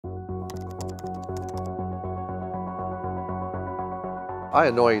I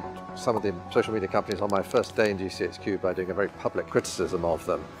annoyed some of the social media companies on my first day in GCHQ by doing a very public criticism of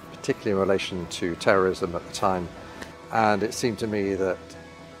them, particularly in relation to terrorism at the time. And it seemed to me that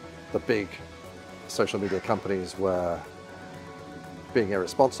the big social media companies were being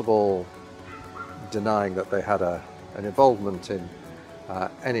irresponsible, denying that they had an involvement in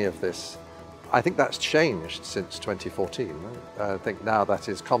any of this. I think that's changed since 2014. I think now that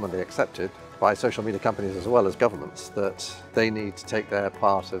is commonly accepted by social media companies as well as governments, that they need to take their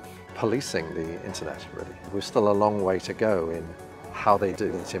part of policing the internet, really. We've still a long way to go in how they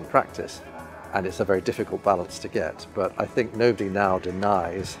do it in practice, and it's a very difficult balance to get. But I think nobody now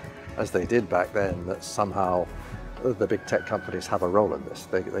denies, as they did back then, that somehow the big tech companies have a role in this.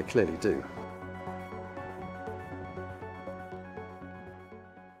 They clearly do.